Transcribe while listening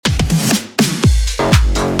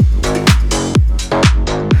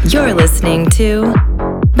You're listening to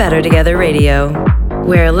Better Together Radio,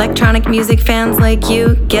 where electronic music fans like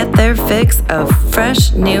you get their fix of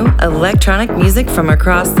fresh, new electronic music from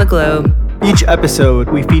across the globe. Each episode,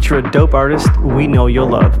 we feature a dope artist we know you'll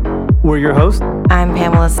love. We're your hosts. I'm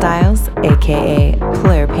Pamela Styles, aka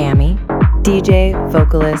Player Pammy, DJ,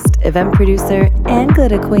 vocalist, event producer, and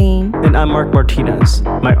glitter queen. And I'm Mark Martinez.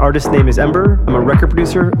 My artist name is Ember. I'm a record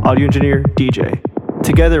producer, audio engineer, DJ.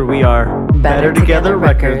 Together we are Better Together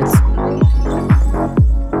Records.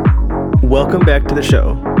 Welcome back to the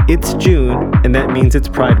show. It's June, and that means it's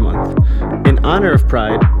Pride Month. In honor of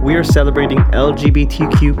Pride, we are celebrating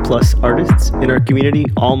LGBTQ plus artists in our community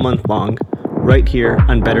all month long, right here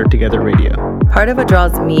on Better Together Radio. Part of what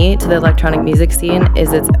draws me to the electronic music scene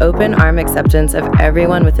is its open arm acceptance of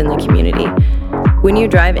everyone within the community. When you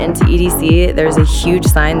drive into EDC, there's a huge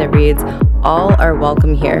sign that reads, "All are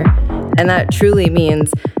welcome here." And that truly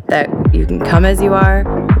means that you can come as you are,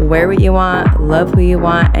 wear what you want, love who you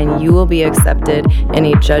want, and you will be accepted in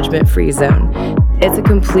a judgment-free zone. It's a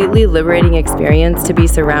completely liberating experience to be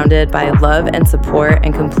surrounded by love and support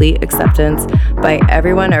and complete acceptance by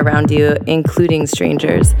everyone around you, including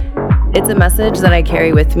strangers. It's a message that I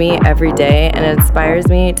carry with me every day, and it inspires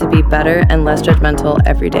me to be better and less judgmental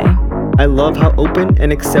every day. I love how open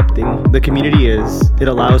and accepting the community is. It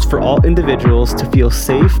allows for all individuals to feel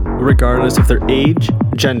safe regardless of their age,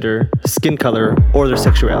 gender, skin color, or their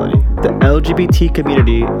sexuality. The LGBT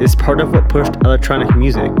community is part of what pushed electronic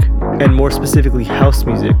music, and more specifically house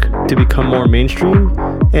music, to become more mainstream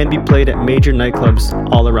and be played at major nightclubs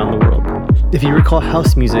all around the world. If you recall,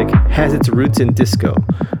 house music has its roots in disco,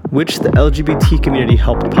 which the LGBT community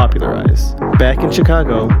helped popularize. Back in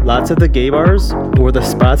Chicago, lots of the gay bars were the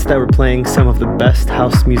spots that were playing some of the best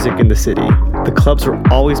house music in the city. The clubs were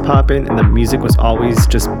always popping and the music was always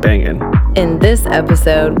just banging. In this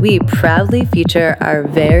episode, we proudly feature our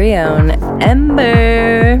very own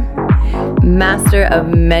Ember, master of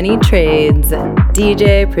many trades,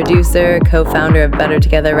 DJ, producer, co-founder of Better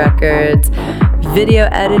Together Records, video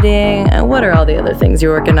editing, and what are all the other things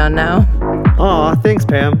you're working on now? Aw, thanks,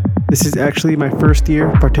 Pam. This is actually my first year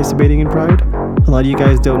participating in Pride. A lot of you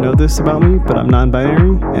guys don't know this about me, but I'm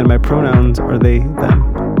non-binary, and my pronouns are they,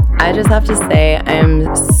 them. I just have to say,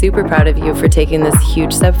 I'm super proud of you for taking this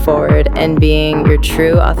huge step forward and being your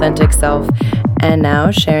true, authentic self, and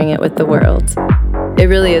now sharing it with the world. It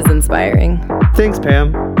really is inspiring. Thanks,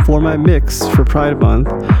 Pam. For my mix for Pride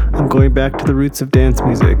Month, I'm going back to the roots of dance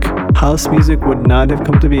music. House music would not have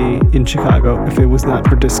come to be in Chicago if it was not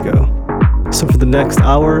for disco. So for the next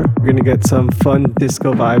hour, we're gonna get some fun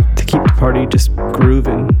disco vibe to keep the party just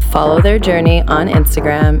grooving. Follow their journey on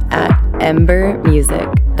Instagram at Ember Music.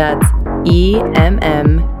 That's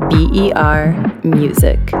EMMBER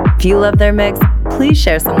Music. If you love their mix, please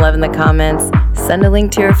share some love in the comments. Send a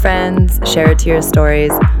link to your friends, share it to your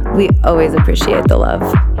stories. We always appreciate the love.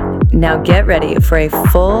 Now get ready for a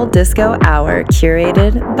full disco hour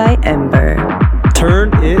curated by Ember.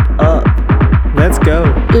 Turn it up. Let's go.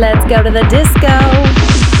 Let's go to the disco.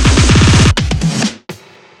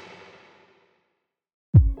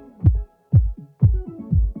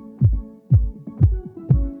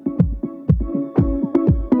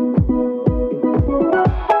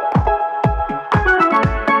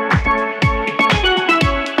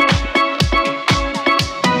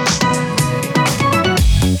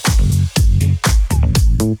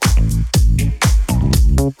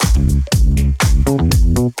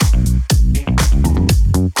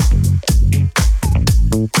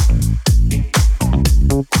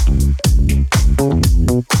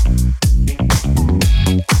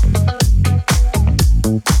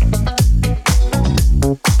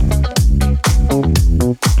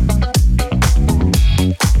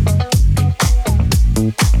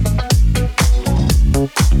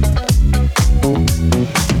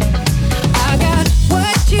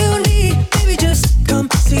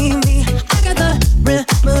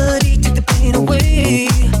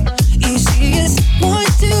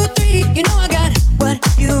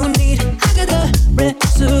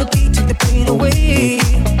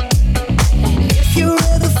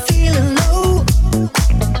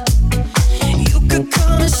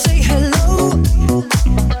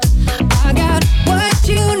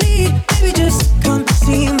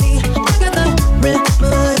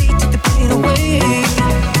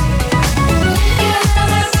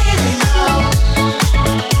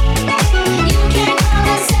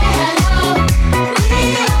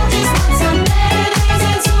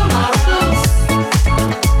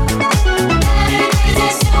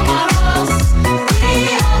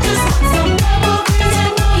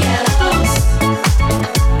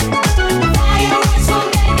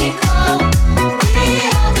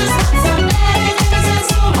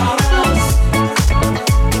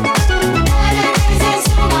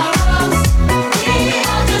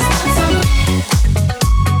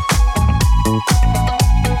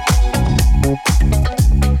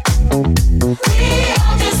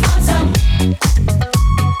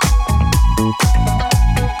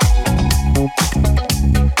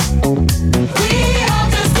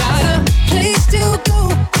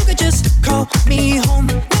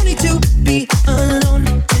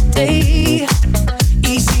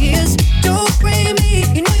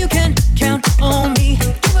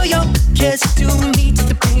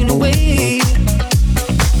 Away.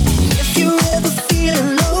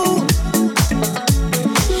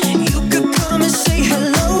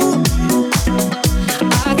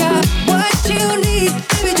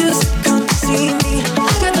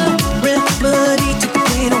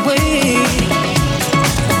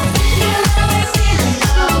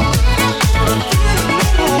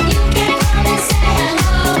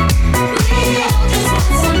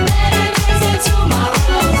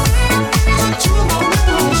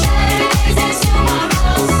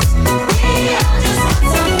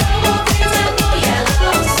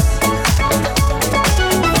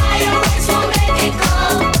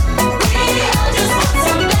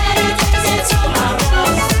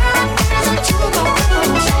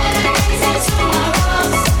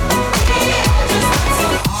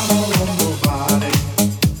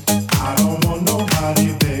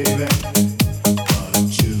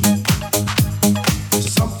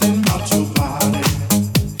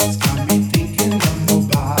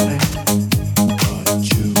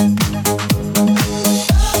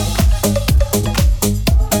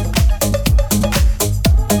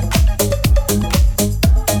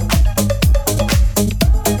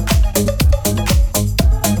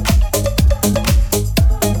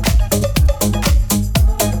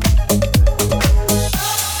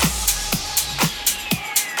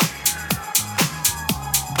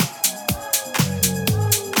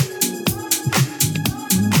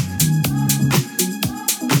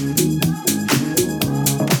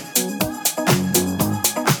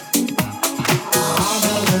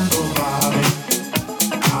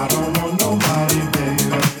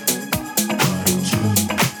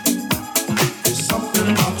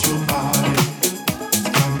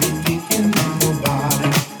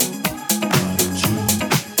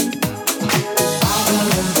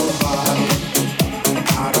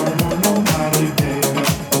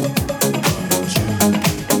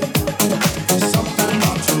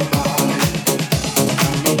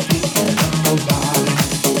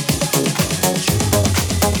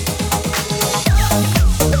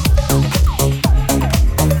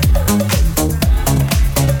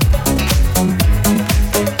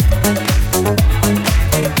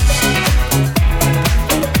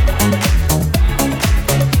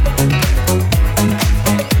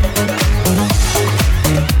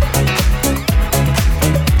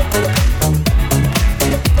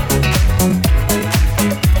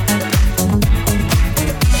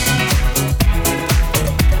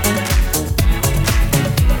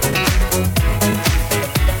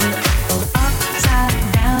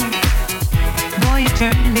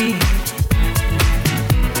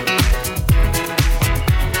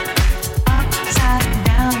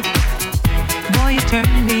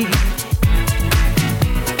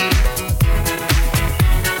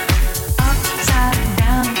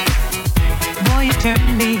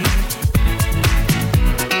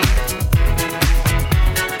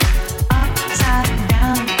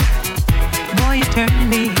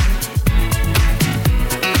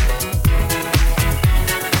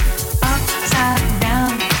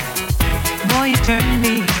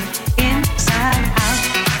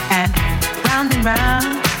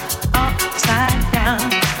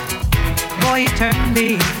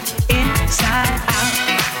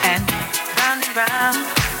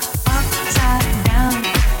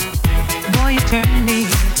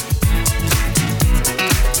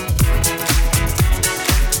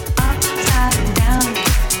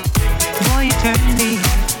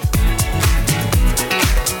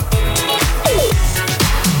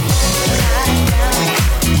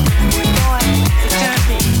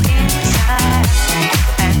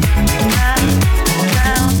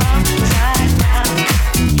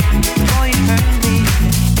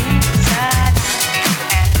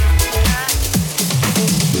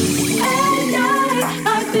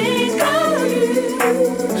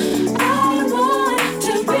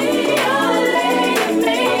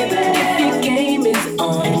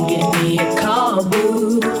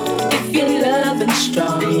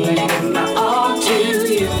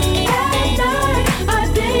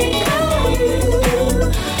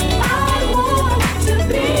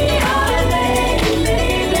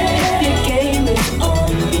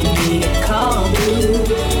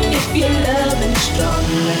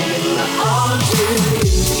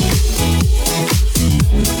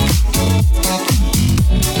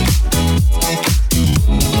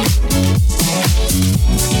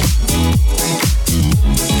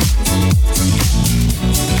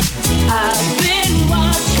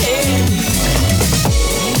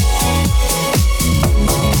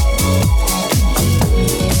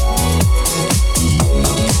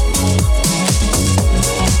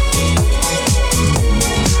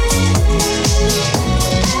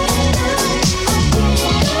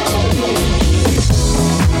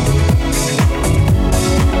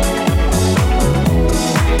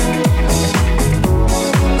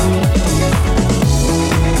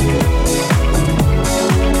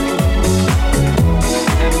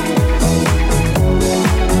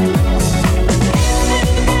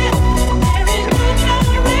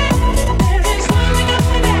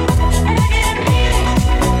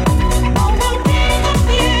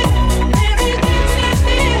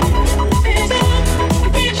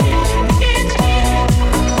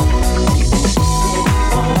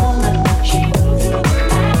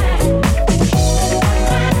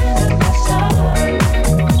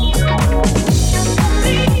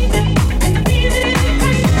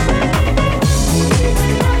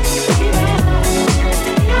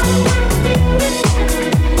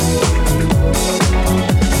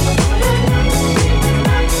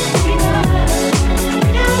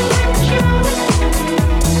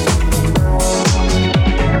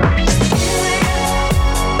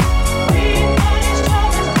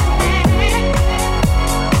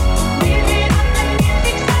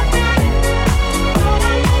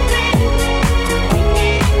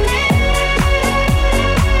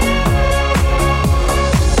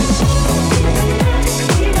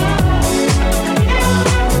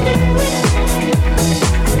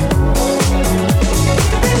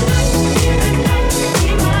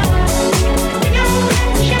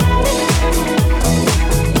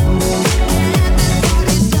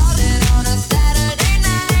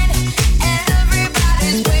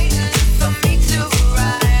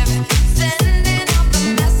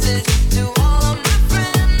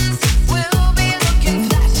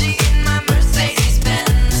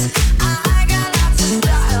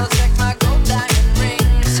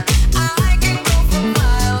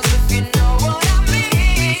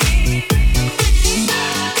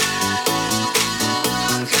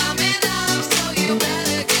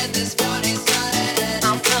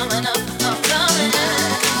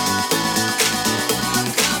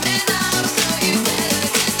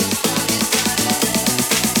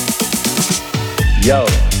 Yo,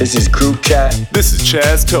 this is Group Chat. This is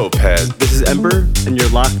Chaz Topaz. This is Ember, and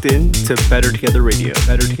you're locked in to Better Together Radio.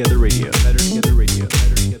 Better Together Radio. Better Together Radio.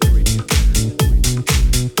 Better Together Radio.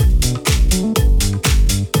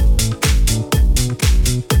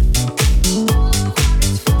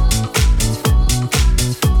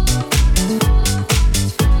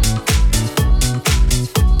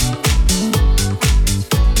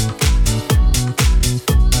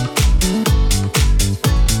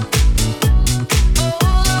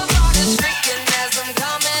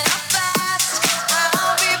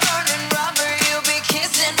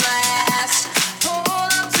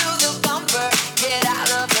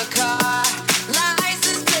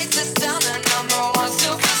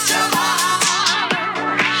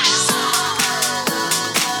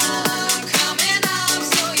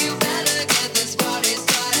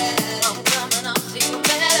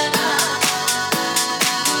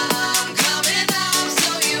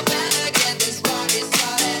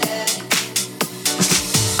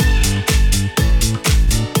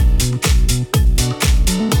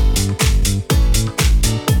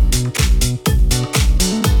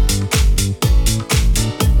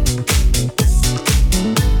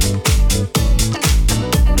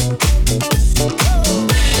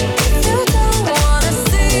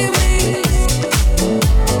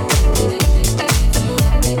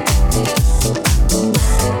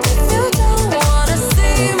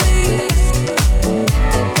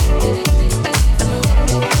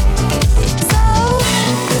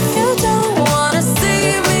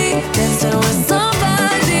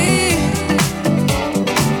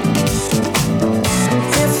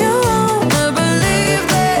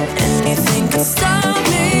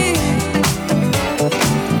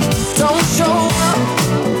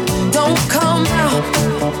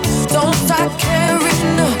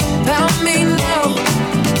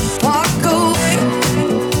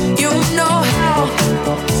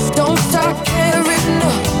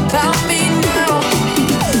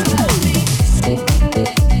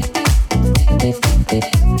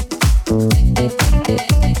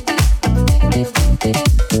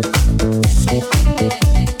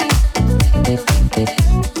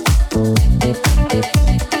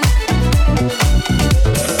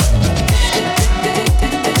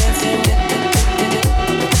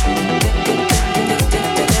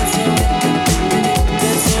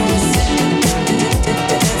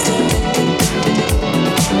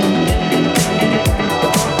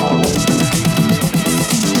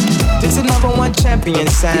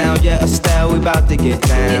 Sound, yeah, Estelle, we about to get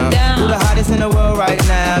down. Who the hottest in the world right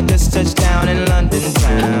now? Just touched down in London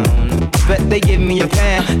town. Bet they give me a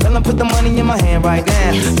pan. Tell them put the money in my hand right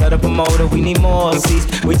now. Tell the promoter we need more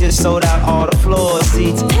seats. We just sold out all the floor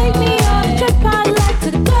seats. Take me on a trip, I'd like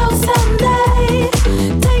to go someday.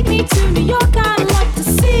 Take me to New York, I'd like to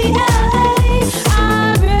see LA.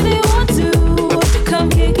 I really want to come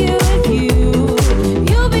kick it with you.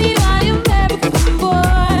 You'll be my American boy.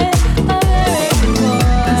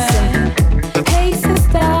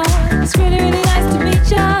 It's really, really nice to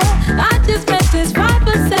meet ya. I just met this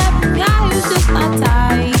 5'7" guy who's just my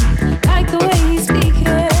type. Like the way he's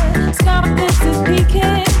speaking, scarface is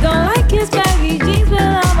peeking. Don't like his baggy jeans, but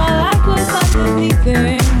I like what's underneath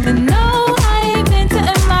him. And no, I ain't been to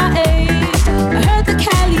MIA. I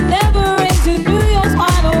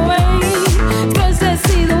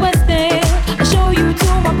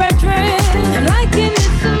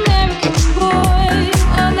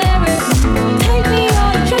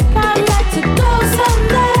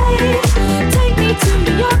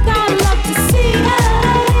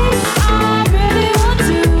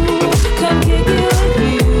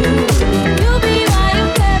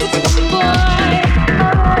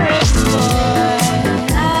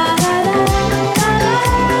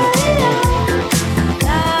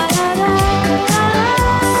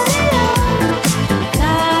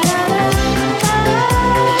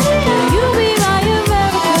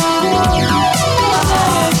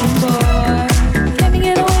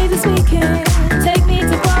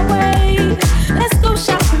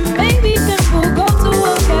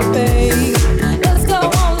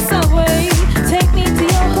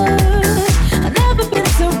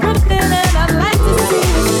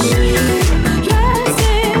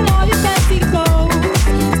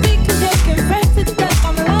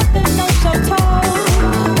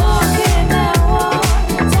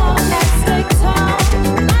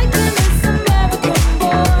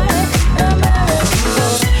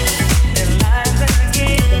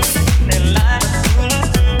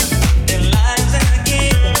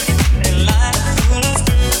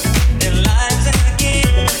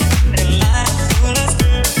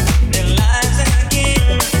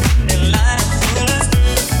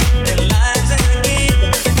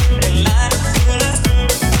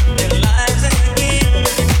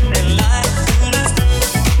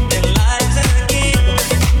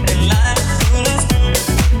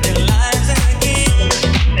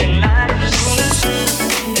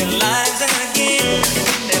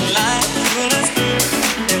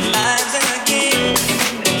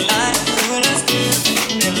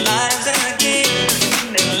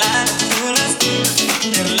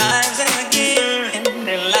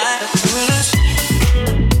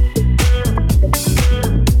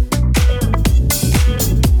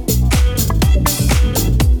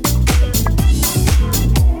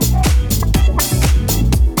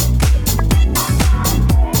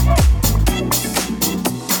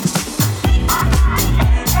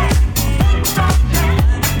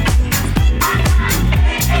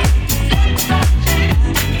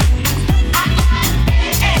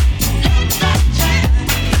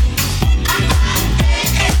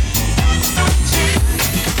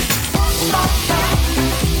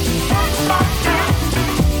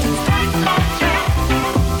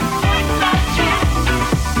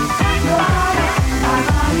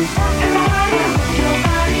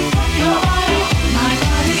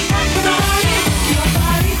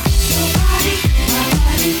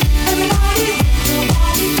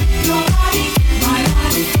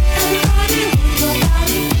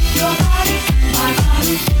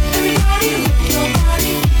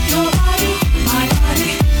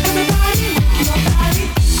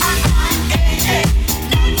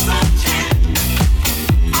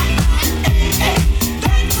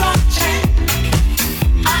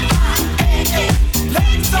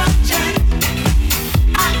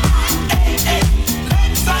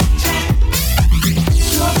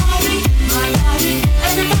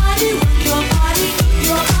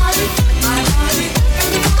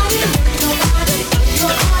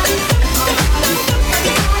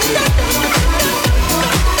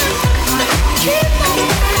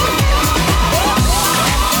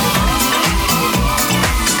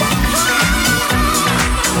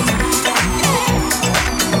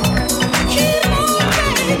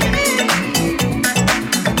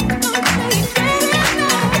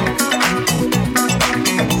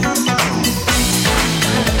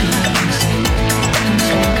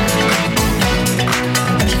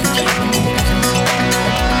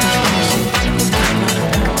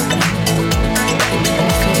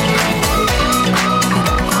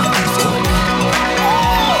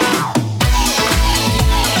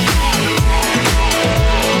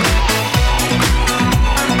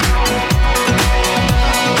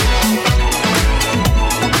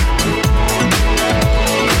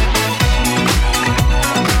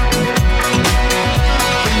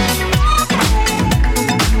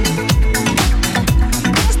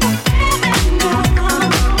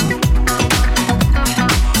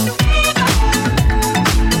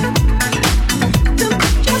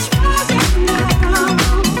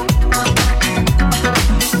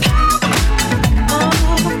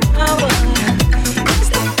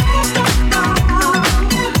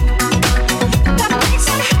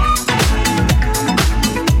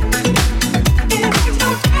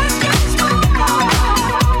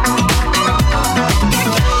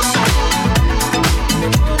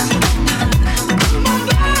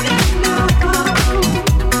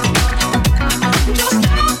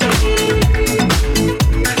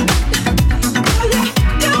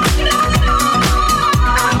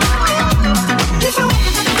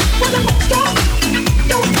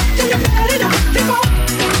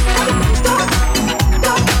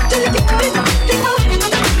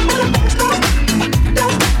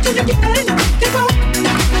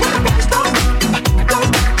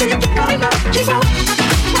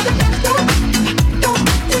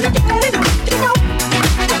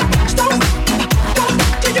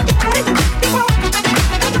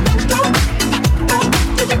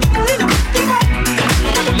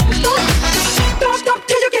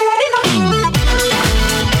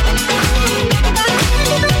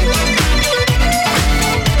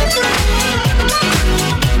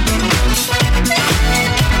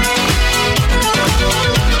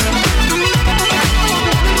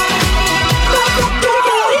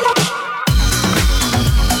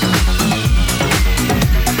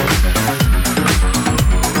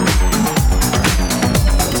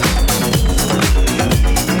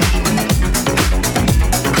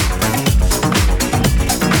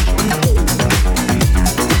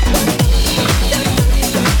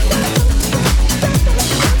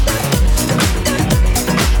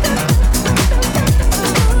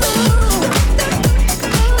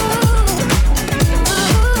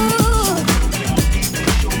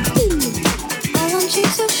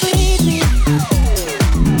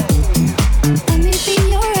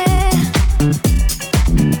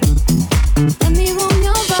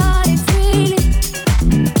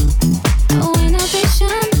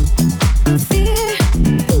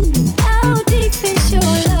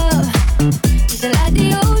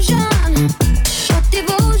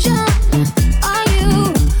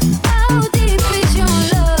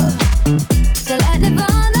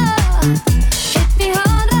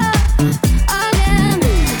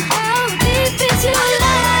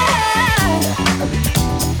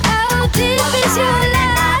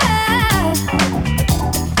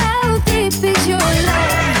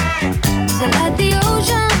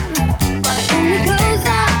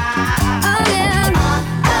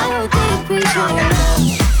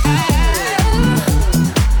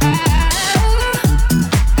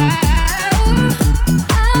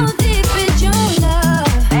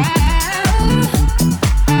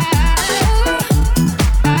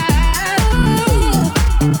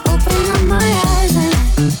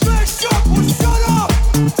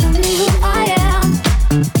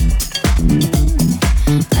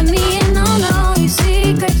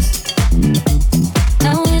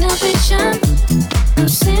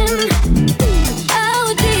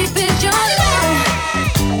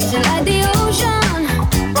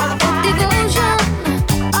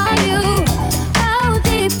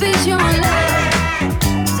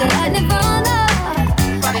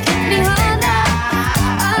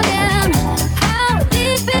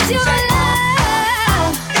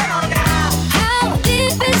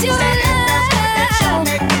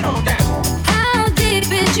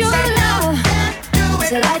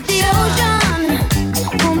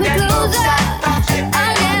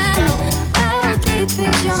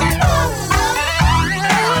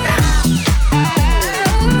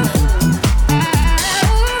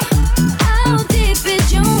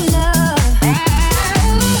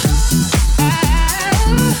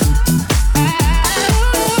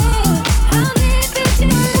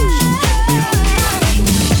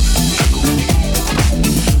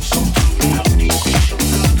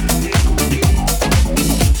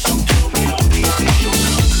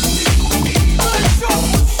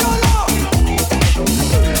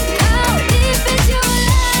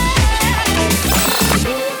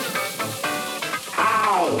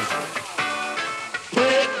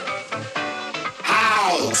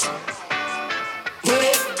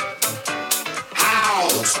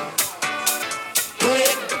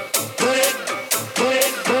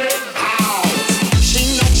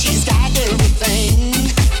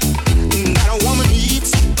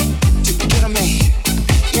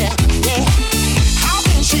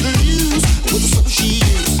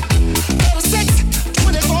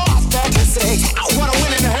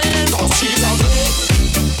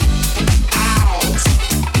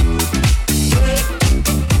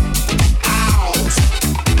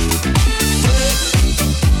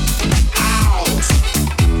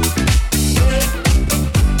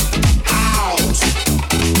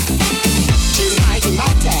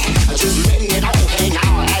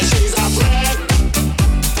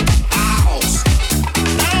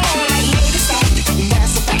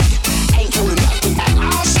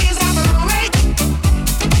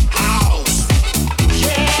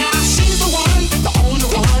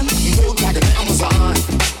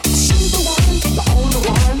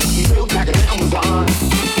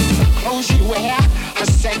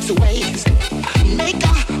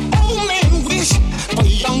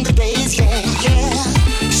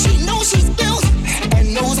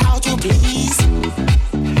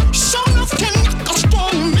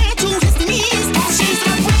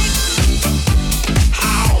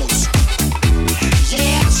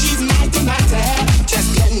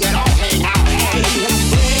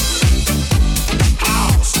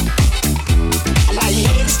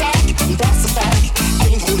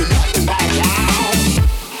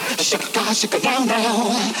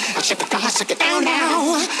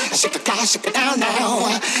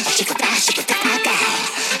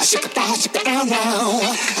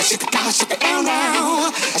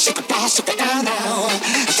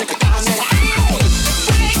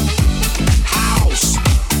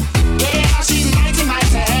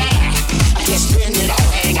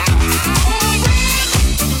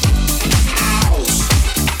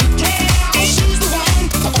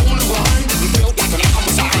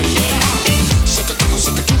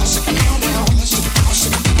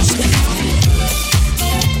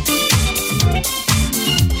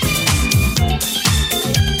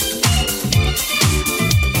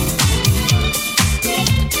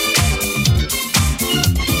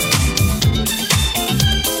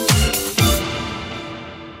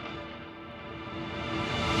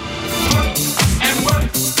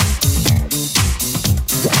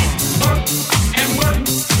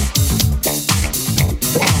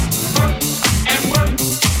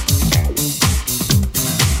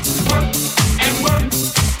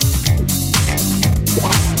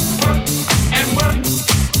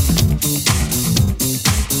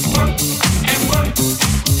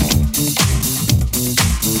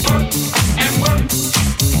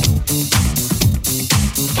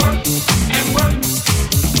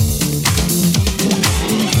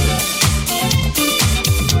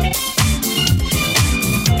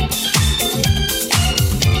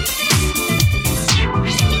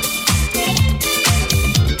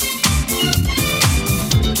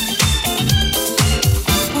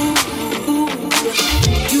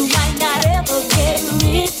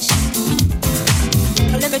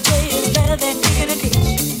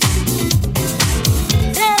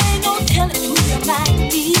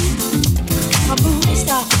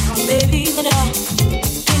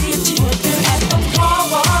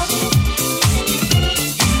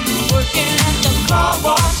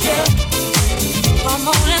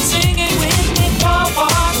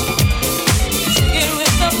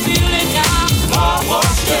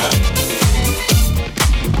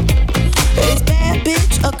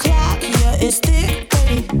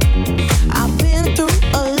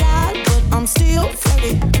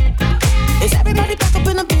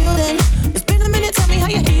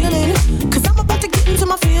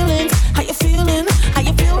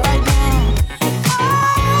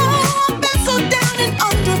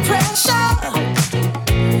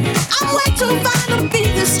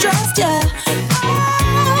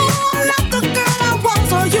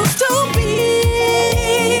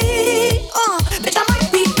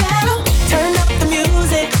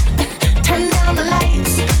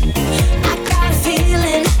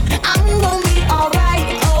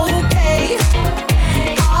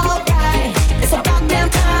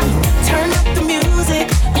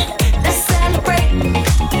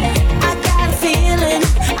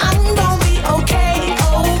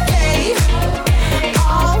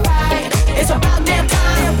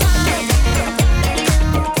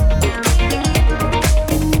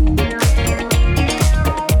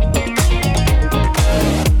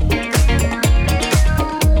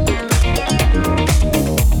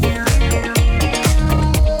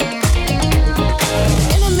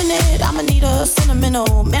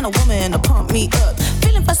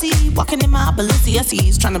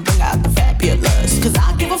Balenciennes trying to bring out the fabulous. Cause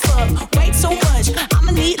I give a fuck, wait so much.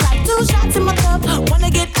 I'ma need like 2 shots in my cup.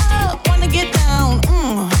 Wanna get up, wanna get down.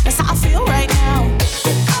 That's how I feel right now.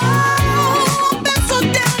 Oh, been so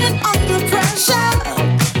down and under pressure.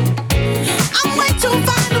 I'm way too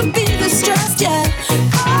fine to be distressed, yeah.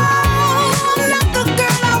 Oh, not the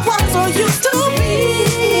girl I was or used to be.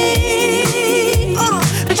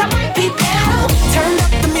 Bitch, I might be down. Turn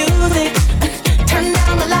up the music, turn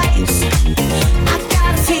down the lights. I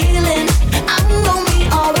got a feeling I'm gonna be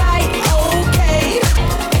alright, okay.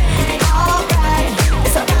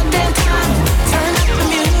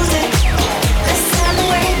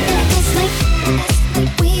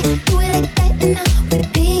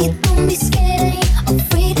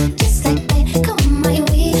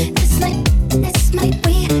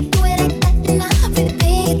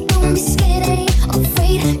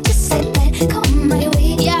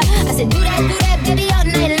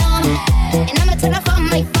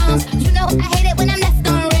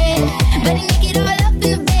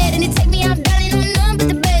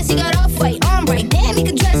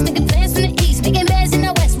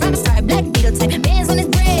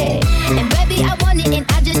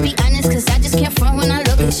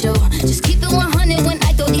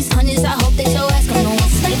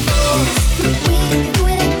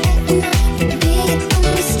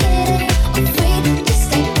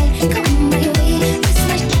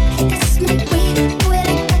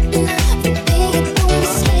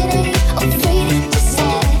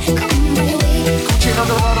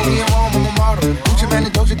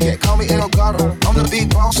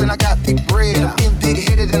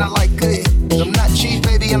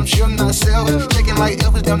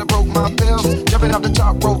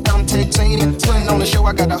 I'm Titanium. Putting on the show,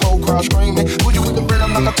 I got the whole crowd screaming. Would you with the bread,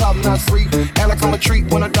 I'm like a top-notch freak. And like I'm a treat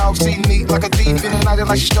when a dog see me. Like a thief in the night,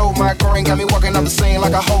 like she stole my brain. Got me walking up the scene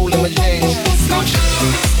like a hole in my jeans.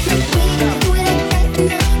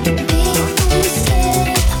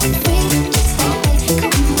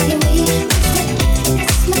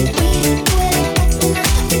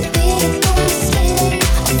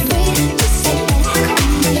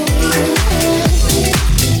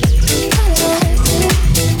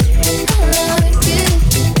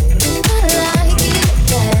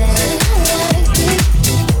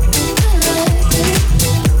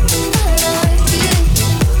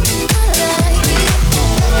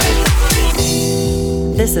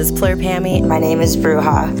 This is Plur Pammy. My name is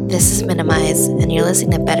Bruja. This is Minimize, and you're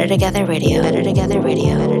listening to Better Together Radio. Better Together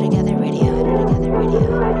Radio. Better Together Radio. Better Together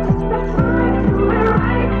Radio.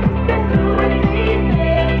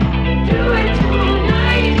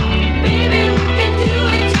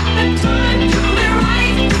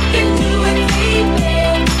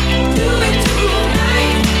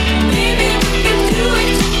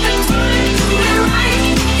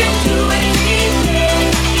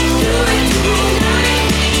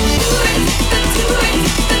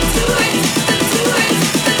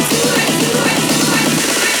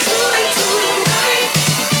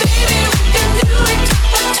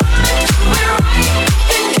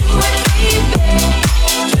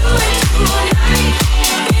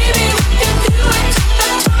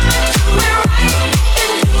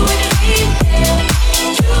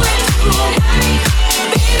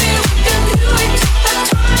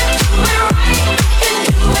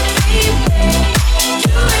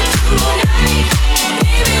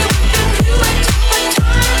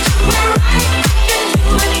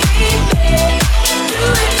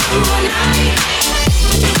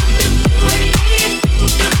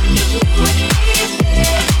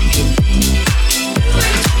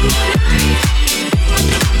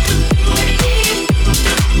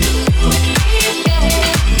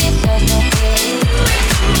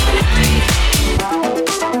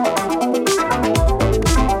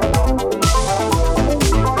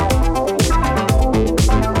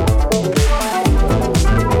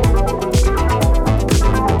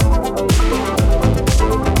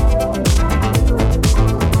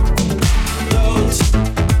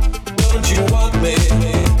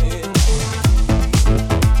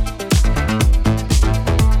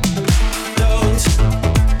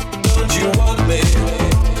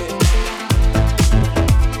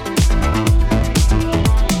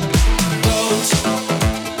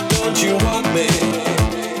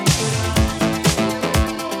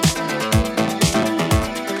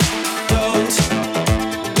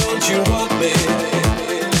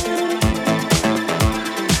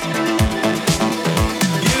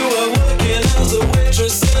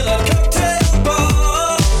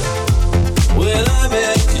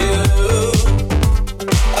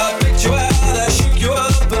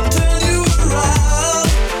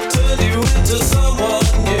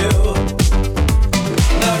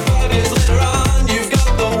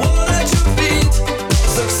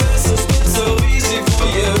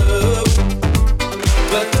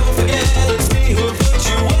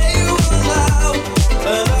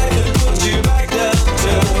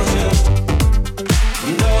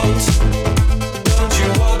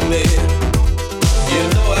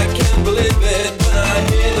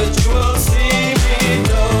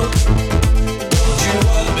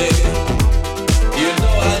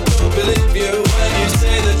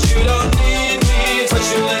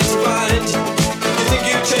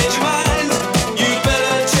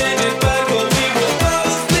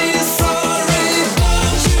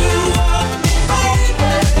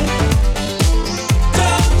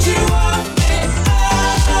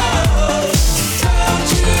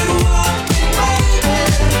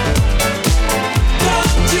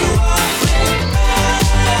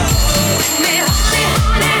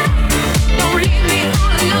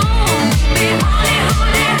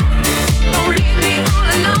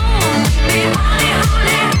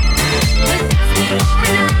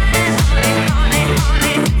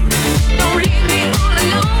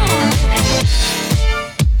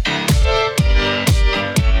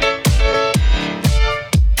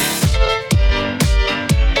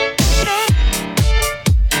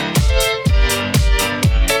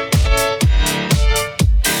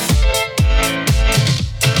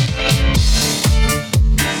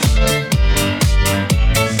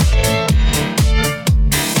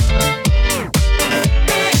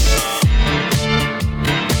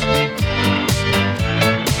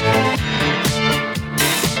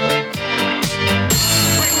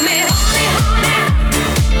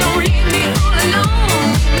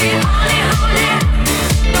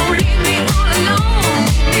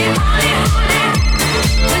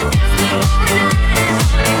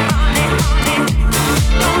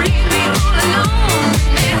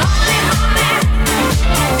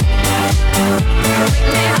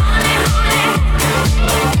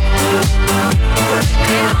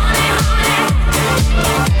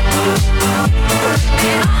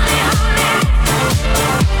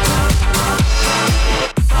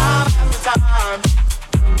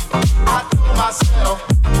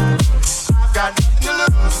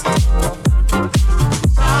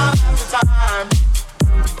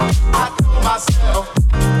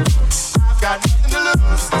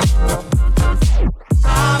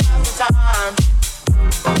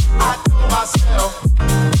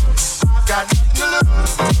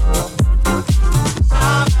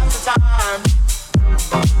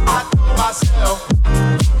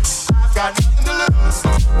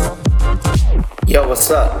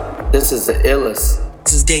 This is the illest.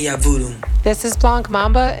 This is Deja Voodoo. This is Blanc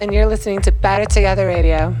Mamba, and you're listening to Better Together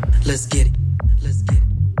Radio. Let's get it. Let's get it.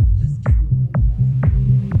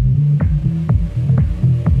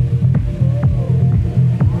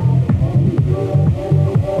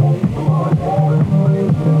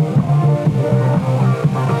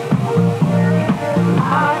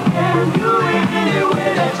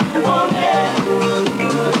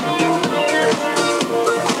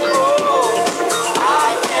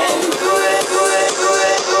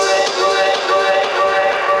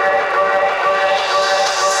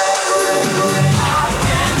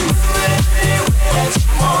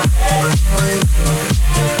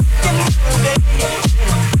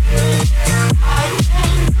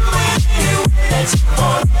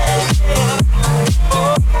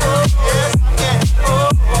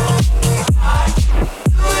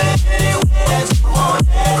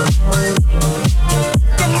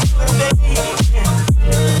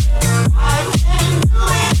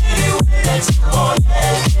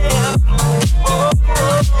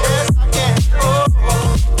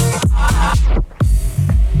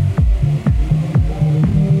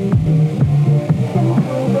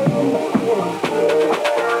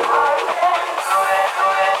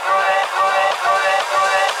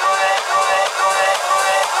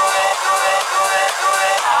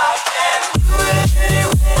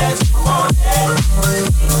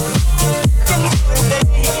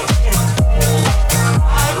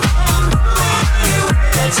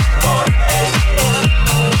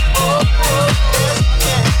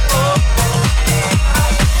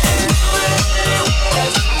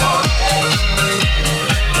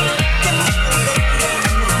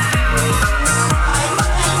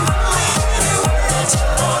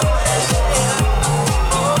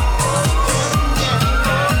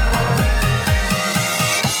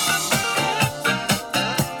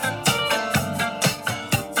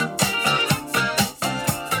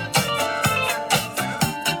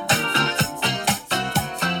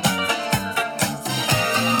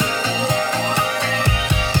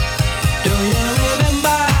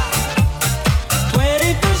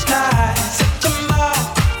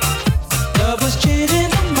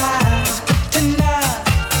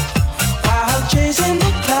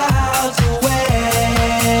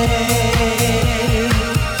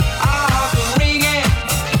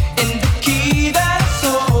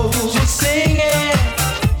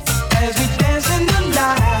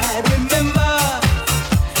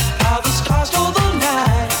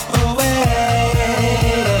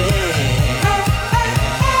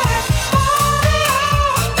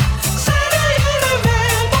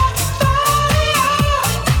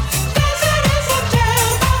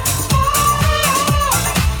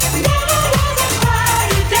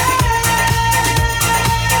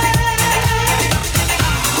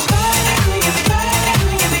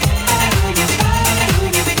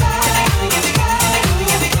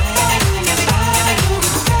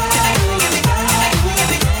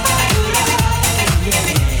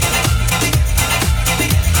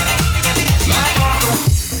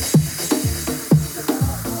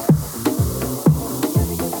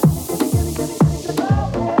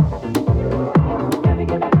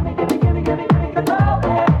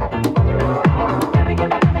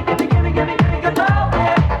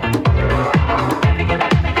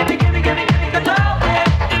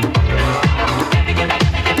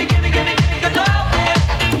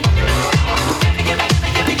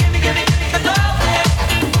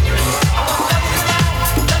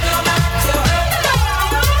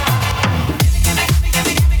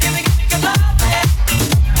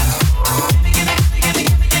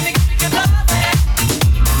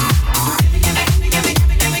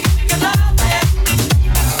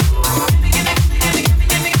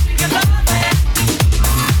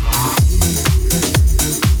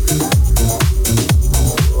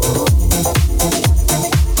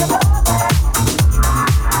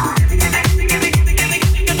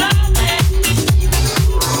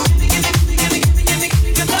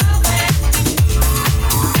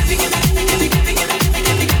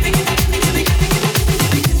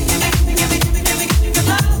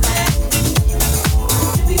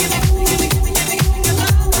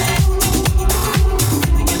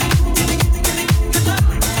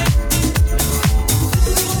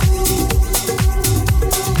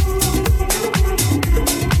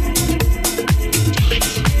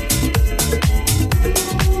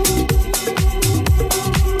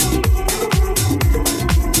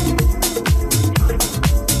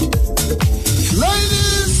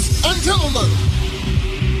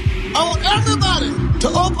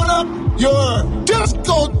 your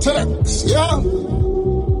discotheques, yeah?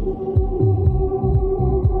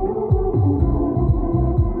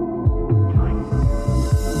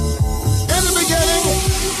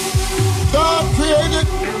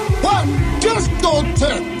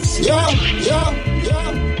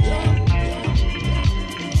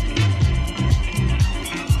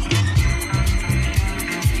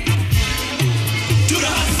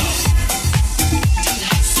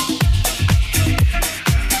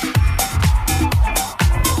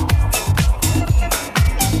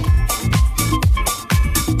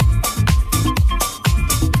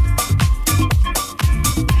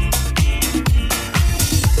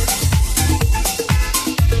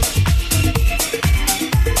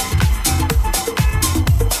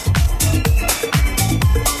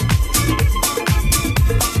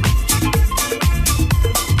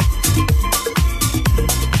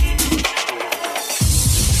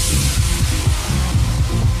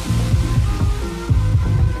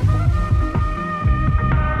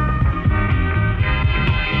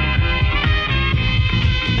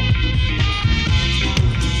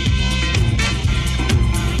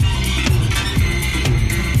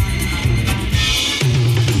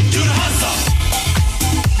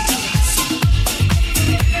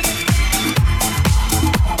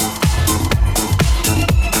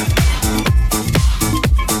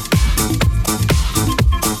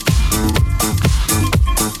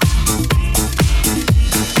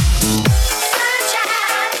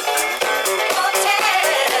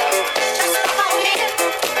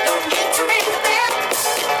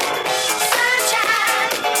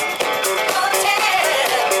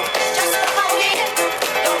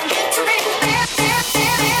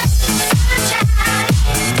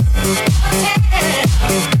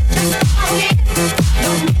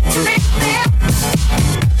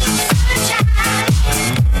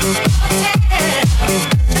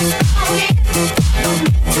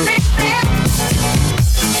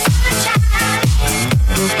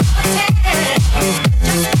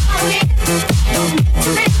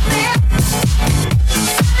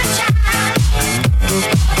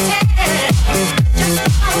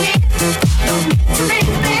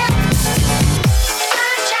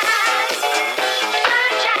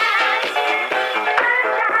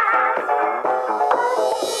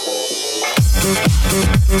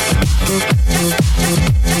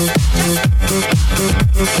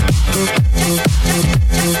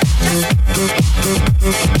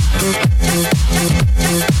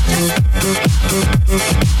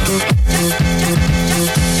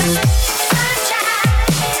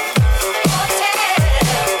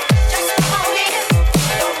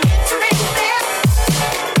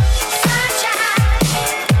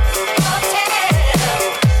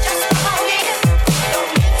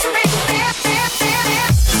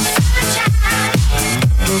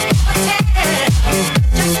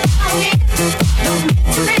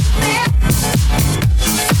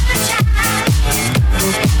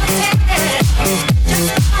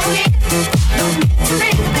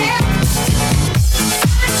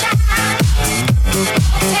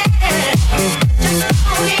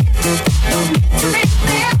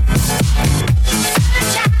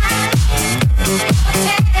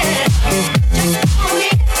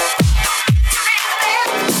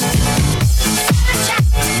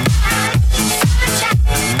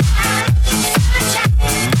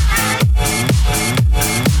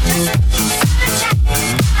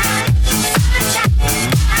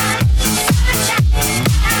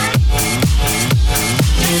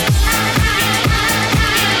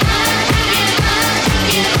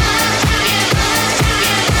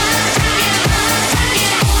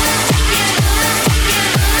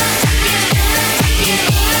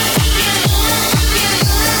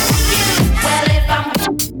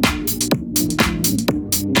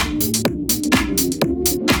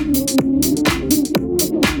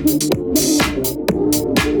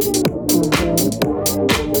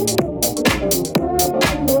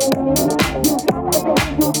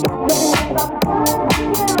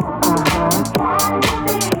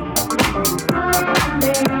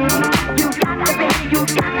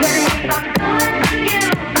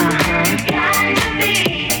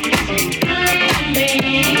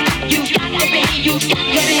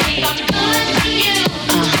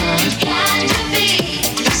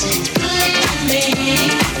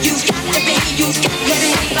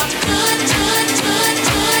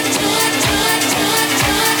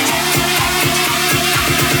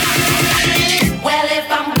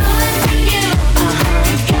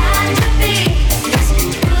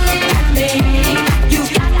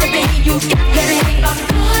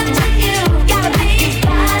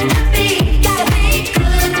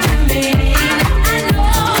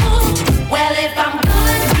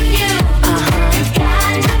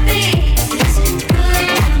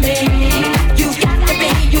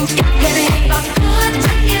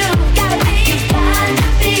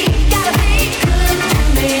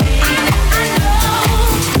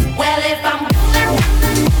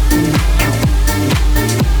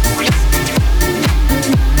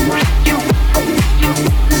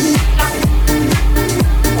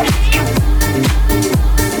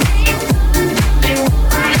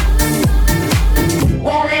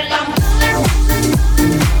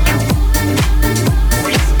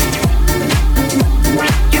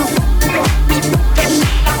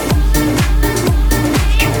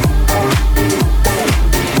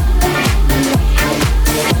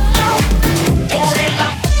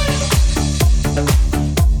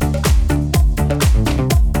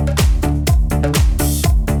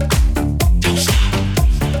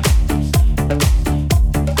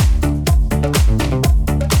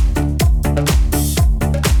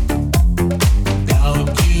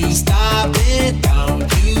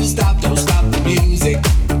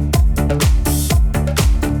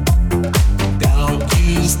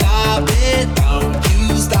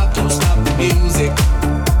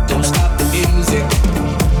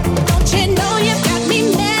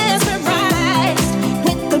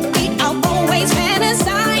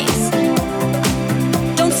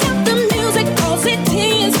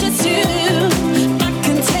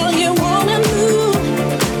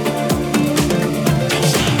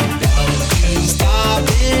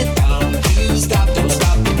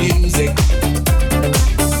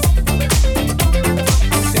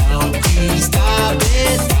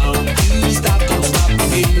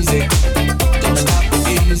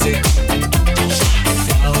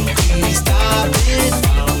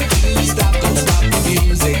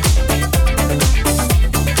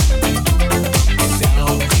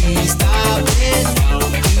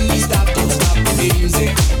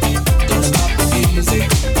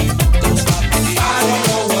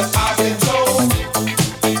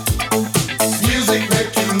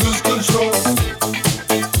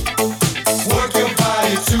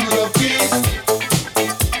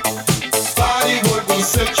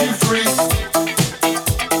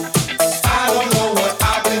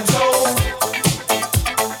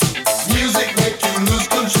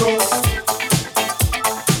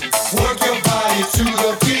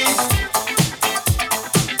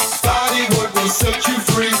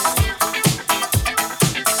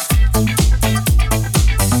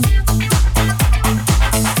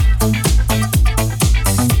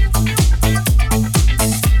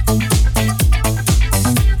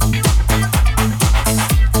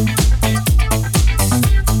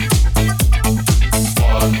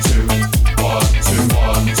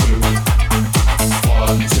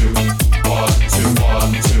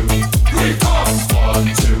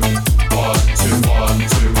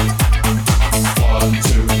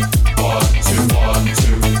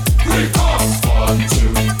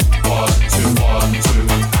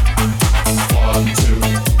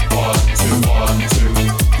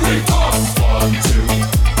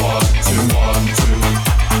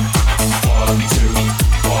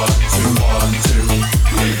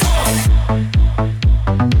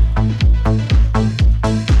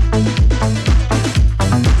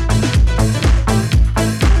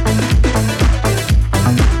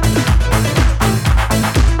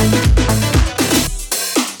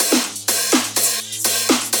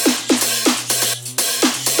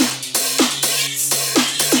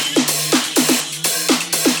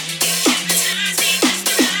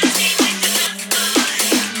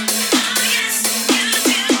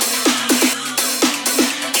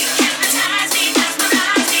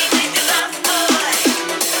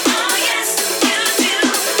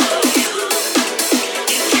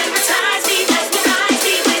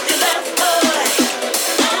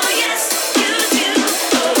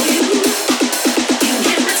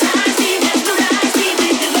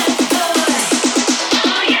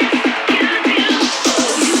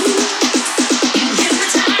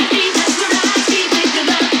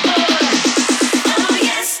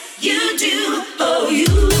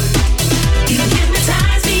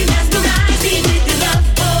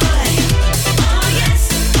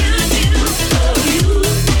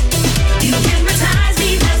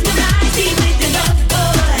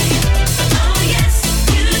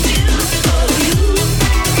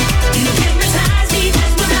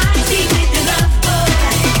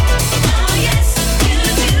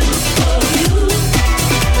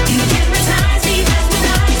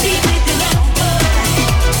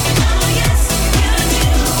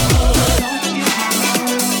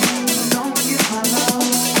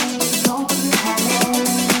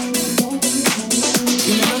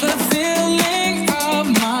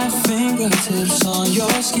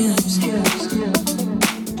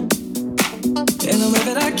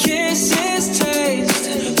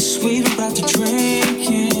 got to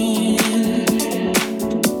drinking, and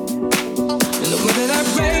the way that I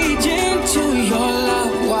rage into your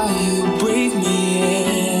love while you breathe me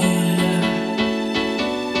in,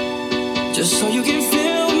 just so you can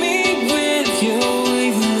fill me with you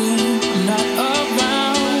even when I'm not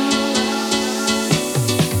around.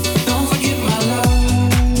 Don't forget my love.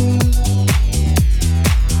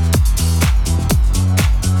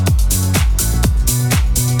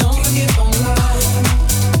 Don't forget my love.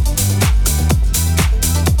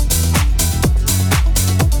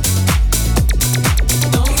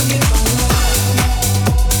 Don't forget my love. Don't forget my love.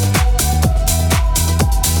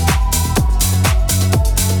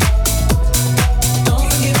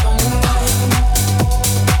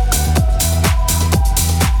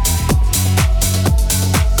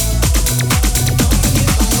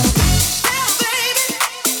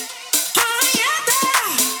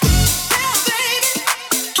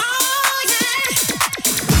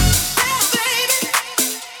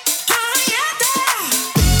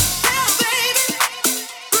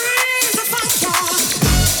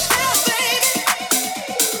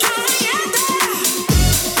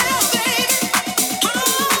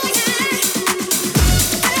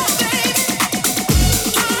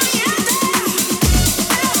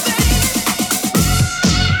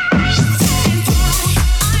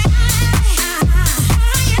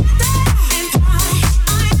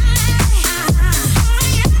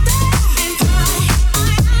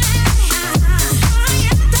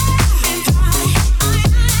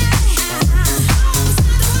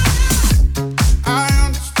 I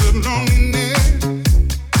understood loneliness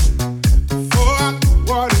before I knew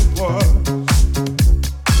what it was.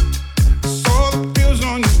 Saw the pills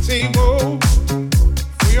on your table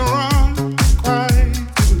for your unrequited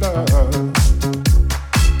love.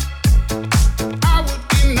 I would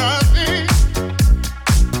be nothing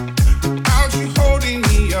without you holding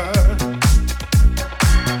me up.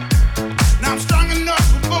 Now I'm strong enough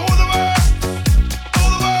for both of us,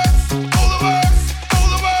 both of us, both of us,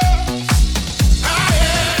 both of us. I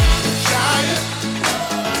am a giant.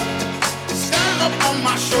 Stand up on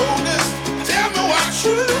my shoulders. Tell me what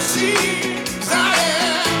you see. 'Cause I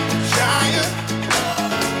am a giant.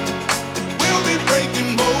 We'll be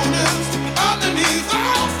breaking boulders underneath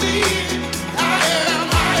our feet. I am,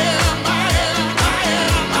 I am, I am, I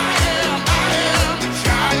am, I am, I am a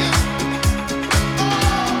giant.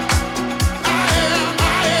 I am,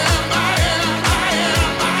 I am, I am, I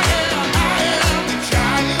am, I am, I am the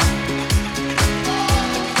giant.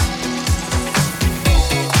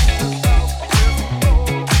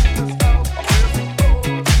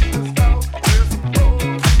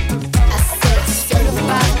 I said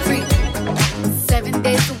certified freak, 7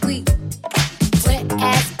 days a week. Wet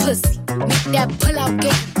ass pussy, make that pull out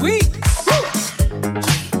get weak.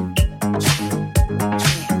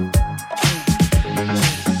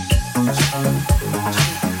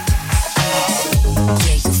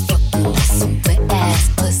 Yeah, you fucking with some wet ass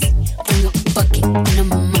pussy. Bring a bucket and a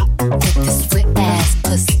mop with this wet ass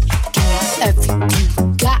pussy. Give me everything you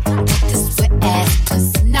got with this wet ass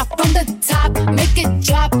pussy. Now from the top, make it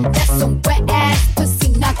drop. That's some wet ass pussy.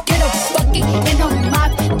 Now get a bucket and a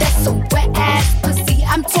mop. That's some wet ass pussy.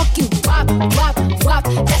 I'm talking wop, wop, wop.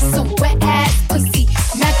 That's some wet ass pussy.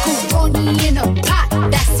 Macaroni in a pot.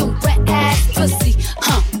 That's some wet ass pussy.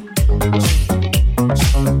 Huh?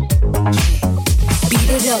 Beat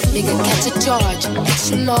it up, nigga, catch a charge.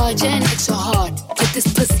 Extra large and extra hard. Put this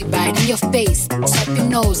pussy right in your face. Swipe your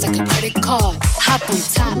nose like a credit card. Hop on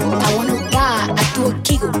top, I wanna ride. I do a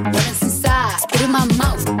giggle, what is inside? Spit in my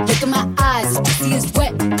mouth, look in my eyes. Pussy is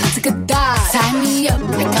wet, come take a dive. Tie me up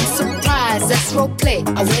like I'm surprised. That's role play,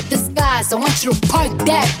 I wear disguise. I want you to park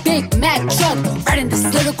that Big Mac truck right in this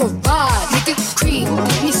little garage. Make it cream,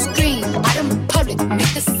 make me scream. Out in public,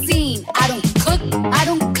 make the scene. I don't cook, I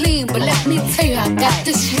don't clean, but let me tell you, I got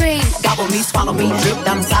this ring. Gobble me, swallow me, drip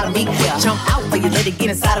down inside of me. Yeah. Jump out for you, let it get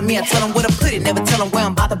inside of me. I tell them where to put it, never tell them where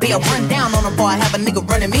I'm about to be. I run down on them, boy, I have a nigga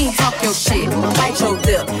running me. Talk your shit, bite your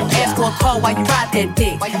lip. Ask for a call while you ride that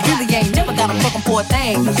dick. You really ain't never got him fucking for a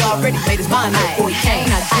thing. He already made his mind up before he came.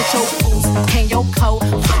 Now get your boots and your coat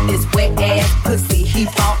for this wet ass pussy. He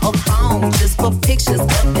bought a phone just for pictures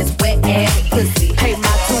of this wet ass pussy. Pay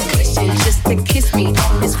my tuition just to kiss me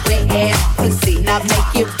on this wet ass pussy. Now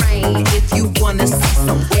make it rain if you wanna see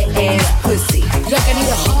some wet ass pussy. Look, I need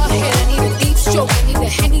a hard head, I need a deep stroke, I need a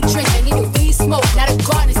Henny drink, I need a weed smoke, not a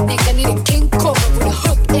garden snake, I need a king cobra with a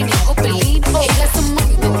hook in it. Hope it lead over. He got some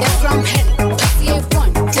money, then that's where I'm headed. Pussy ain't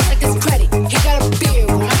one, just like his credit. He got a beard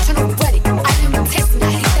when I'm tryna wet it. I didn't taste it, now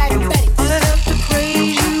he's diabetic. I have to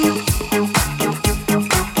praise you.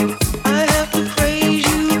 I have to praise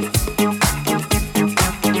you.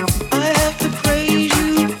 I have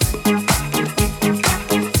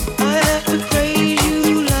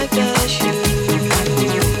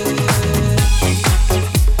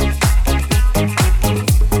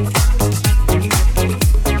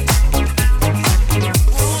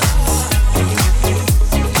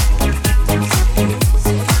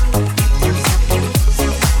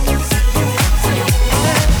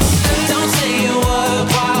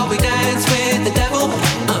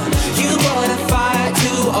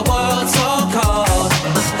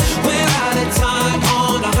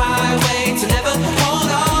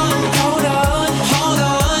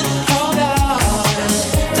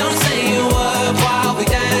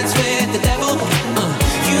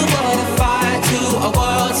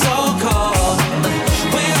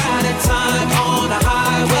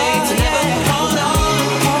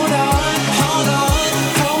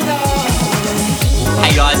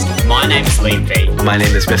Slim Fade. My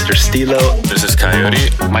name is Mr. Stilo. This is Coyote.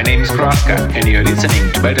 My name is Kraska, and you're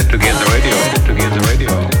listening to Better Together Radio. Better Together Radio.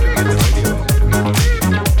 Better Together Radio.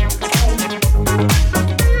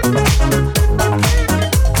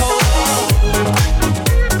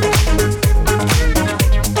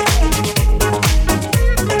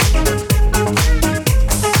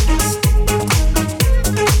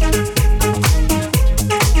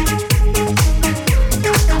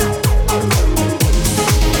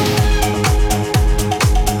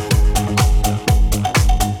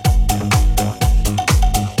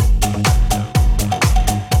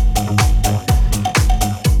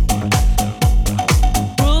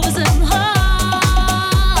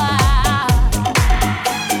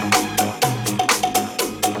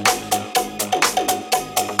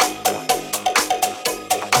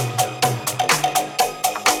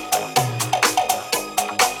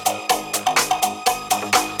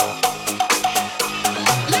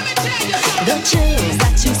 The chills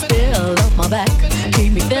that you spill up my back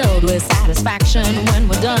keep me filled with satisfaction when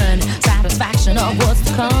we're done. Satisfaction of what's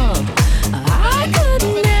to come. I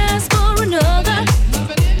couldn't ask for another.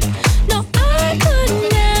 No, I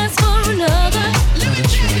couldn't ask for another.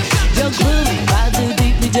 You're groovy, I do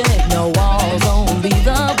deeply dig. No walls, only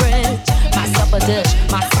the bridge. My supper dish,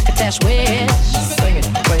 my succotash wish. Sing it,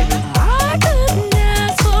 baby. I couldn't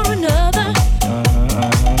ask for another.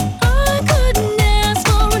 I couldn't ask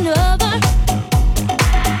for another.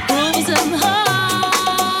 Groove is in the heart.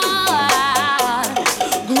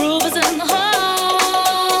 Groove is in the heart.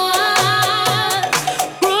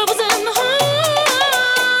 Groove is in the heart.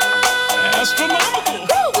 Astronomical.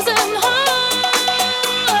 Groove is in the heart.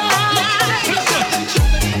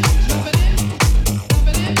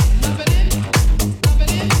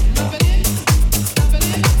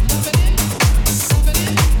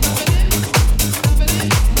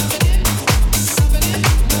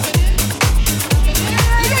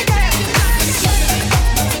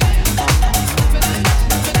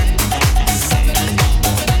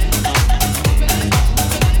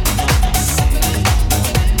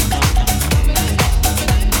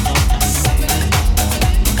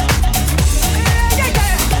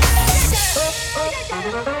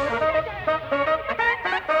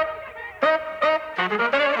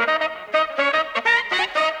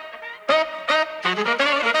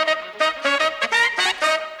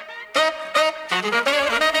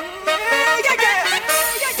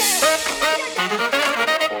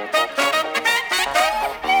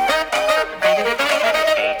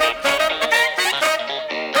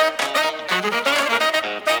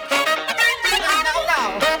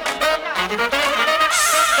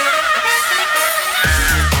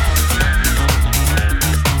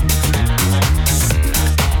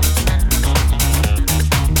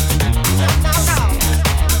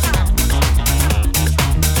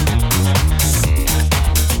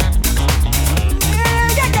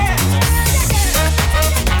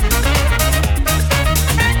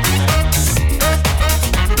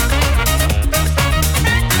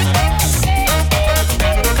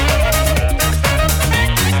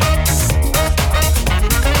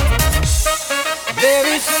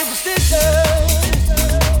 Very superstitious,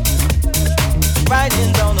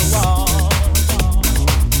 writings on the wall.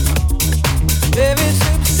 Very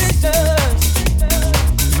superstitious,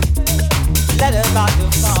 letters about to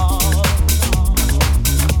fall.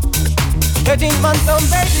 13 months old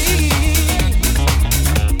baby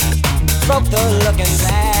broke the looking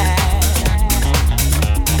glass.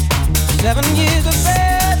 7 years of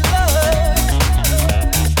bad luck,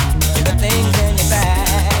 the things in your back.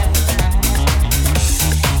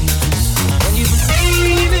 You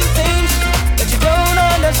believe in things that you don't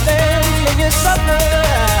understand, and you suffer.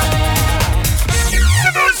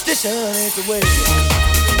 Superstition is the way.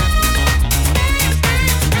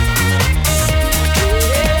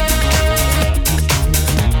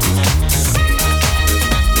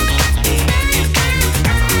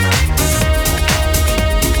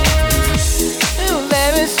 You're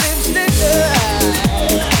very superstitious.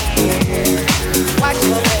 Watch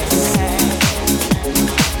your legs.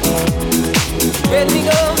 Ready to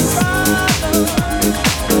go farther.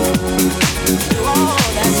 Do all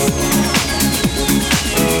that you can.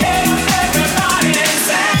 Everybody is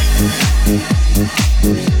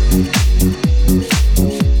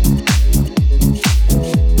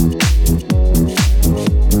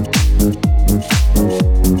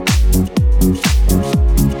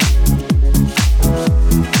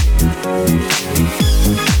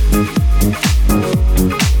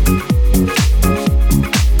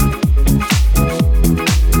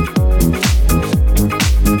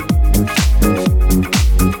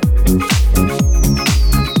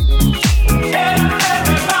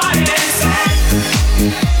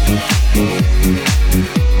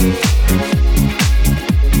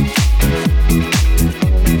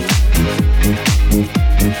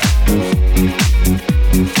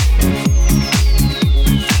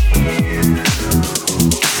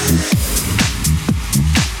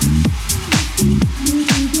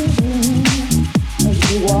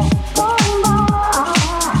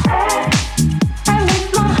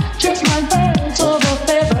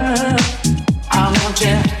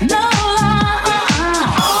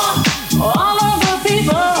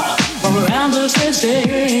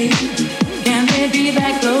say, can they be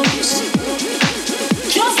that close?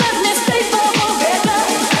 Just let me stay forever.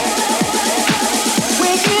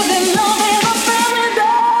 We're giving love in a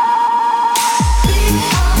paradise. We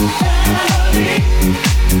are family.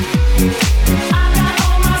 I got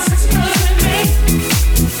all my sisters with me.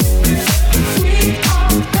 We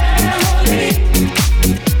are family.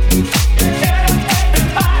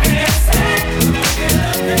 Everybody say,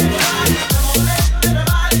 everybody,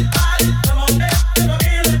 everybody, come on,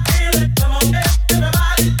 everybody, feel it, come on,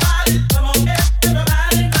 everybody.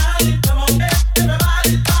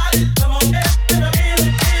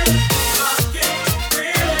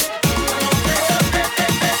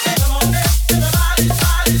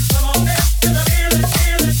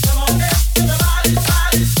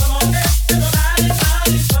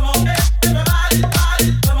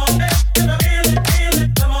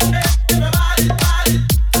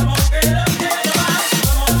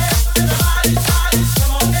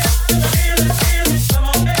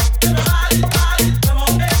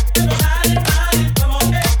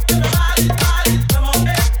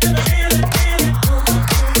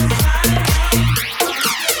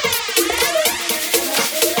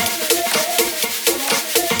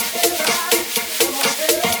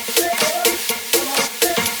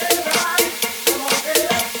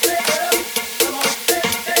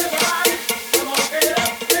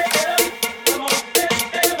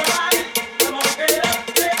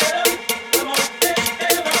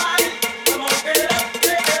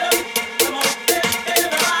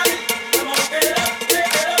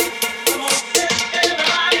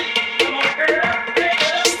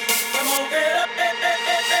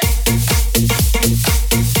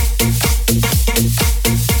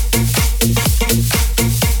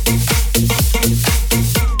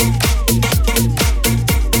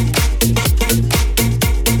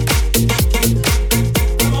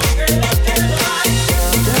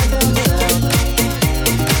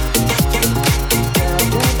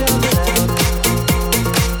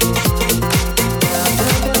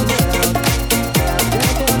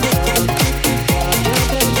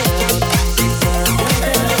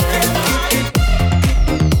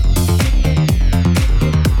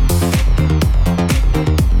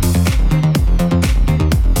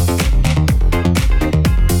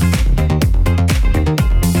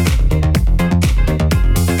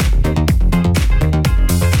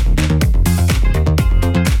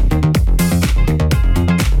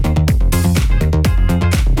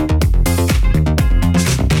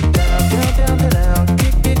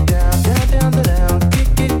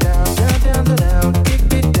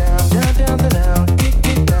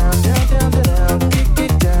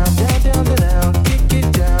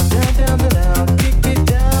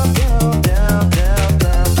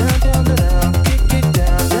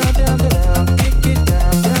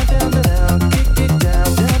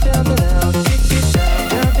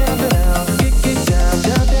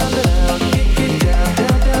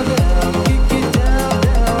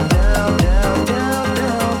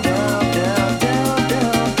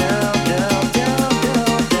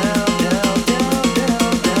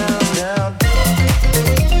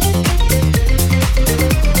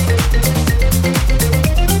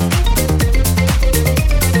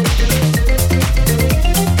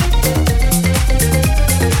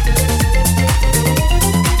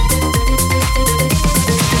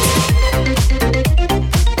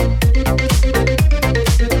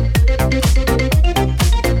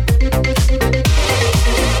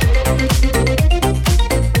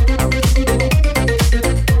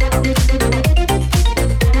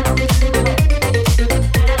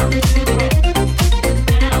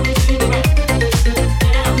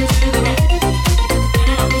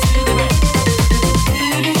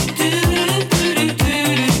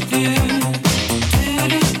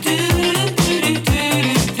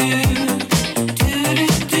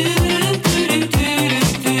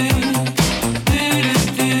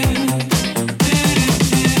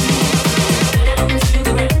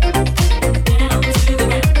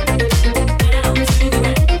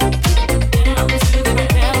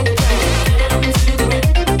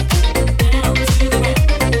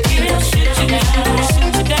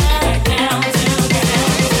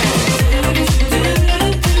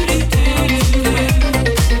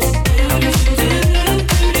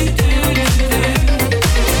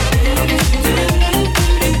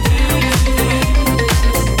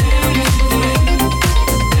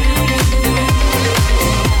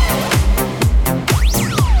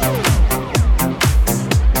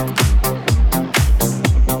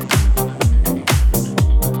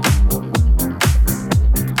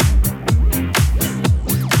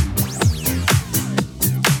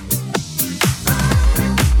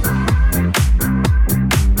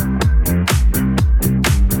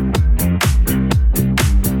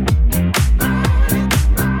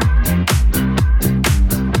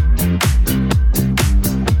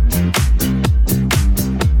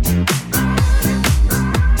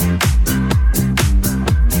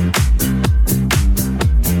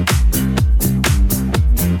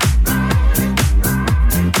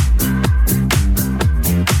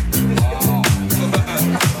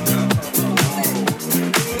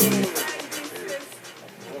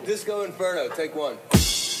 Disco Inferno, take one.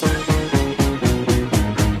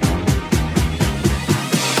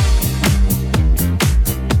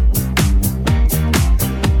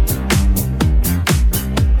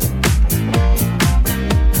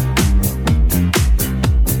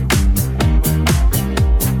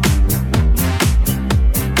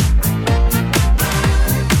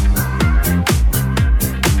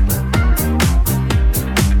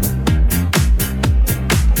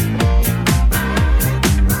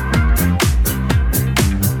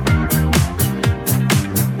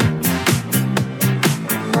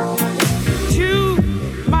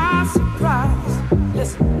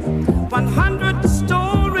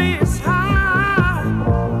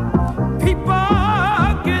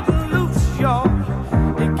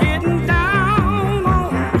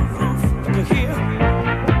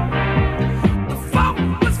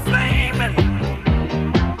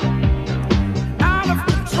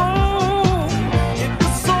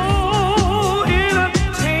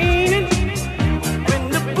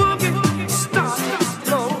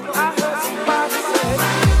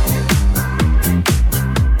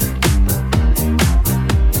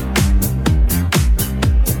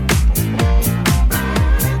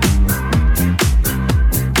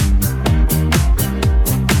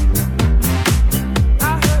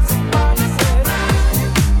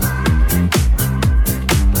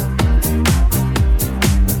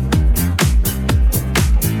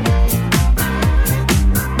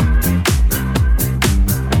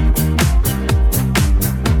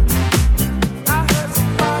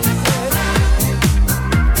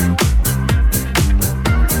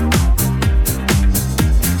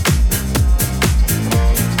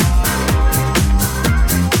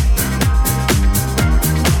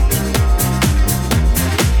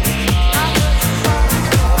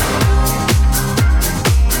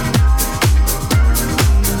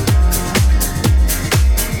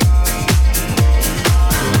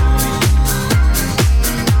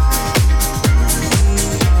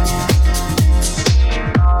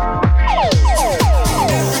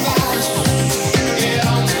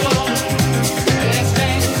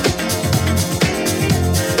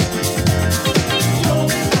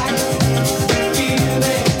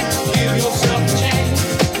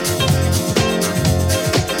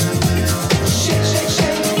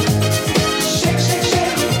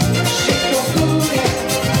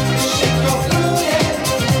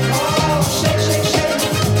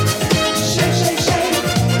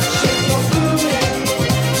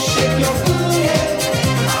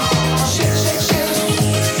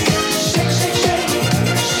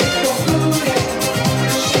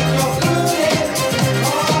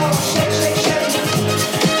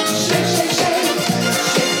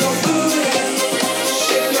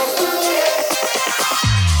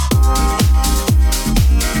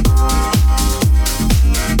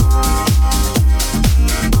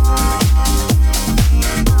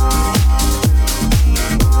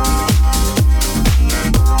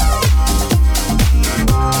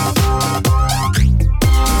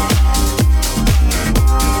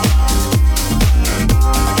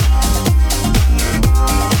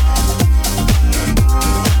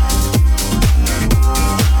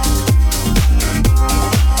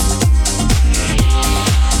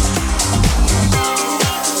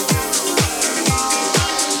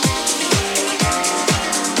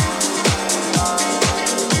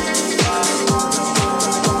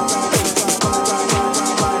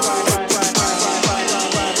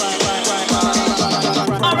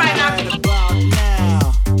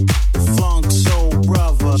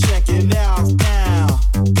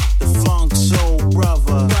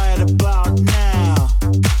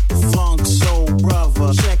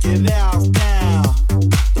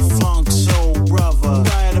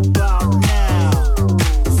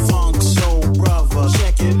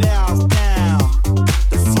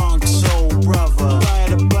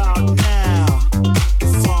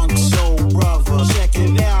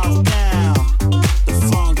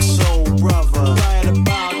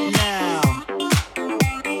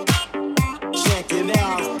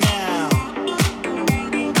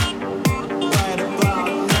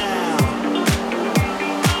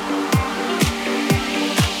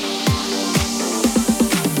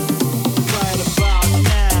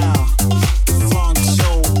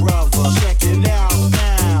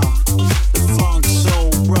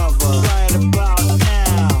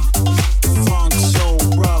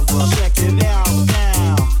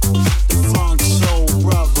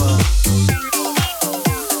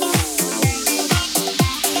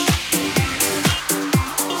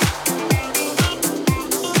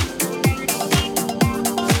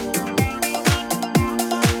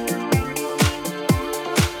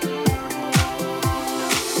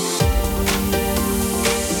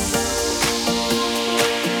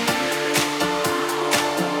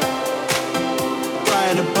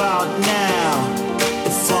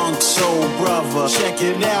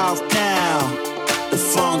 check it out now. The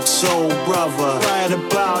Funk Soul Brother, right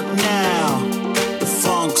about now. The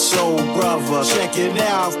Funk Soul Brother, check it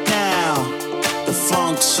out now. The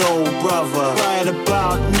Funk Soul Brother, right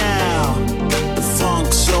about now. The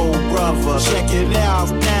Funk Soul Brother, check it out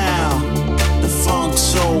now. The Funk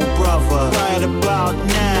Soul Brother, right about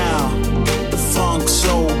now. The Funk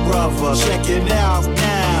Soul Brother, check it out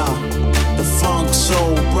now. The Funk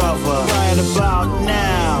Soul Brother, right about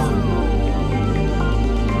now.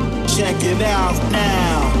 Check it out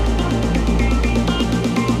now.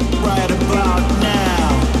 Right about now.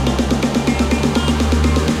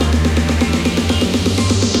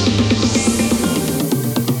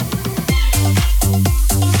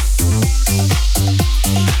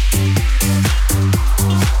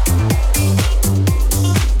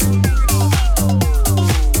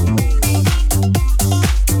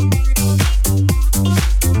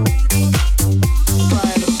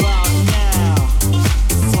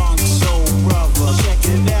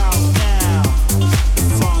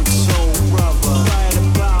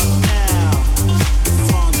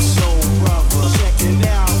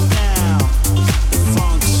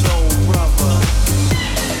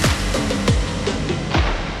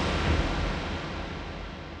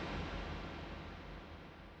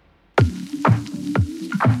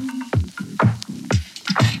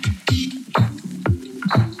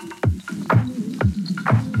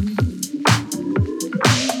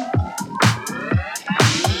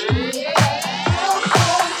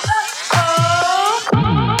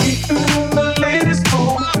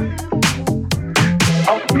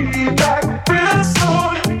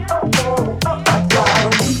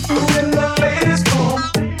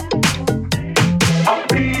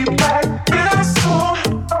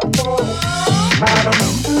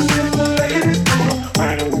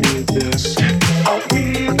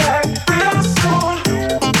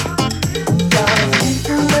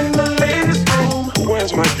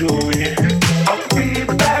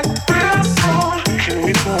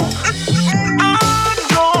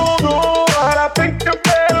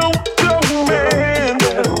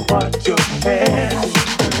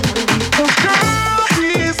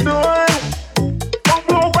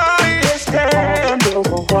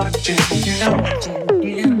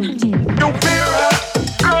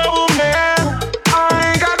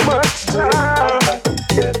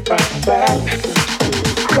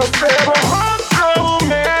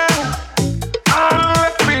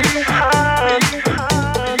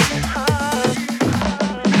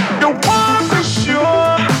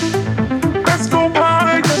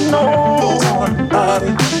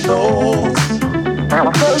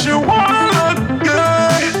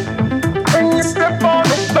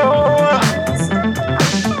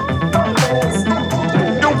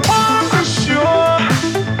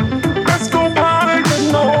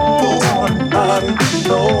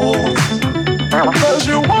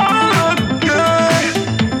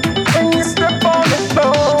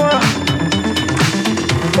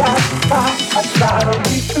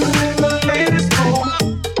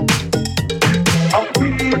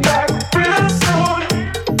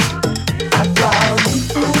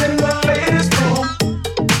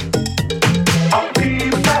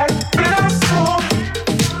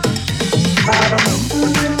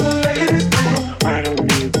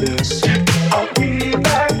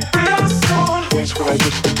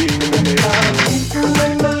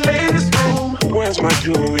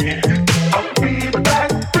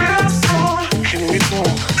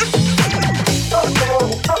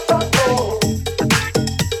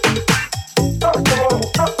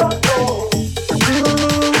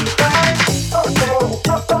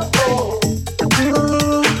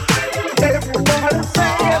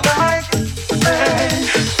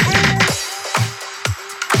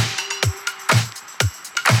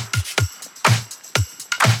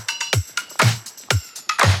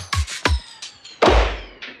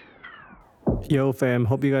 Yo fam,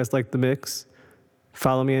 hope you guys liked the mix.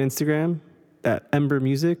 Follow me on Instagram at Ember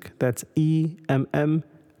Music. That's EMMBERMUSIC.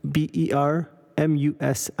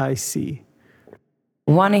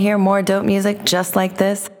 Want to hear more dope music just like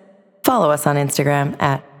this? Follow us on Instagram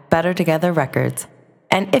at Better Together Records.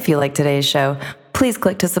 And if you like today's show, please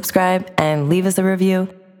click to subscribe and leave us a review.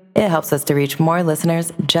 It helps us to reach more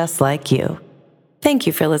listeners just like you. Thank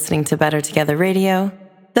you for listening to Better Together Radio,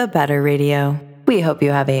 the Better Radio. We hope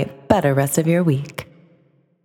you have a better rest of your week.